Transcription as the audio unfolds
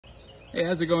Hey,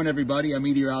 how's it going, everybody? I'm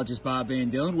meteorologist Bob Van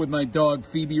Dillen with my dog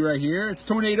Phoebe right here. It's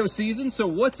tornado season, so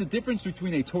what's the difference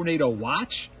between a tornado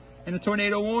watch and a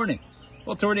tornado warning?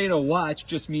 Well, tornado watch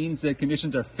just means that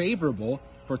conditions are favorable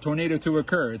for a tornado to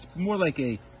occur. It's more like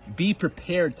a be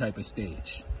prepared type of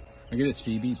stage. Look at this,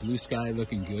 Phoebe. Blue sky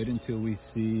looking good until we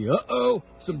see,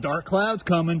 some dark clouds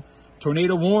coming.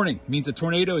 Tornado warning means a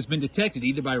tornado has been detected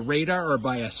either by radar or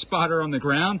by a spotter on the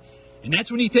ground. And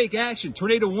that's when you take action.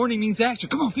 Tornado warning means action.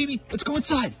 Come on, Phoebe, let's go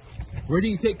inside. Where do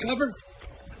you take cover?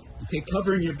 You take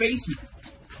cover in your basement.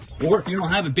 Or if you don't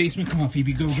have a basement, come on,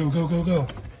 Phoebe, go, go, go, go, go.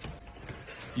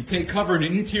 You take cover in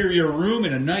an interior room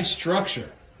in a nice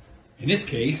structure. In this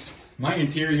case, my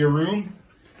interior room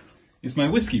is my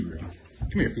whiskey room.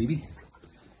 Come here, Phoebe.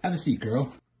 Have a seat,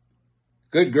 girl.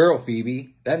 Good girl,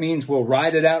 Phoebe. That means we'll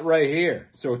ride it out right here.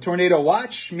 So a tornado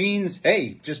watch means,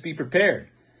 hey, just be prepared.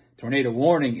 Tornado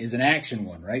warning is an action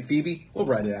one, right, Phoebe? We'll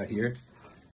ride it out here.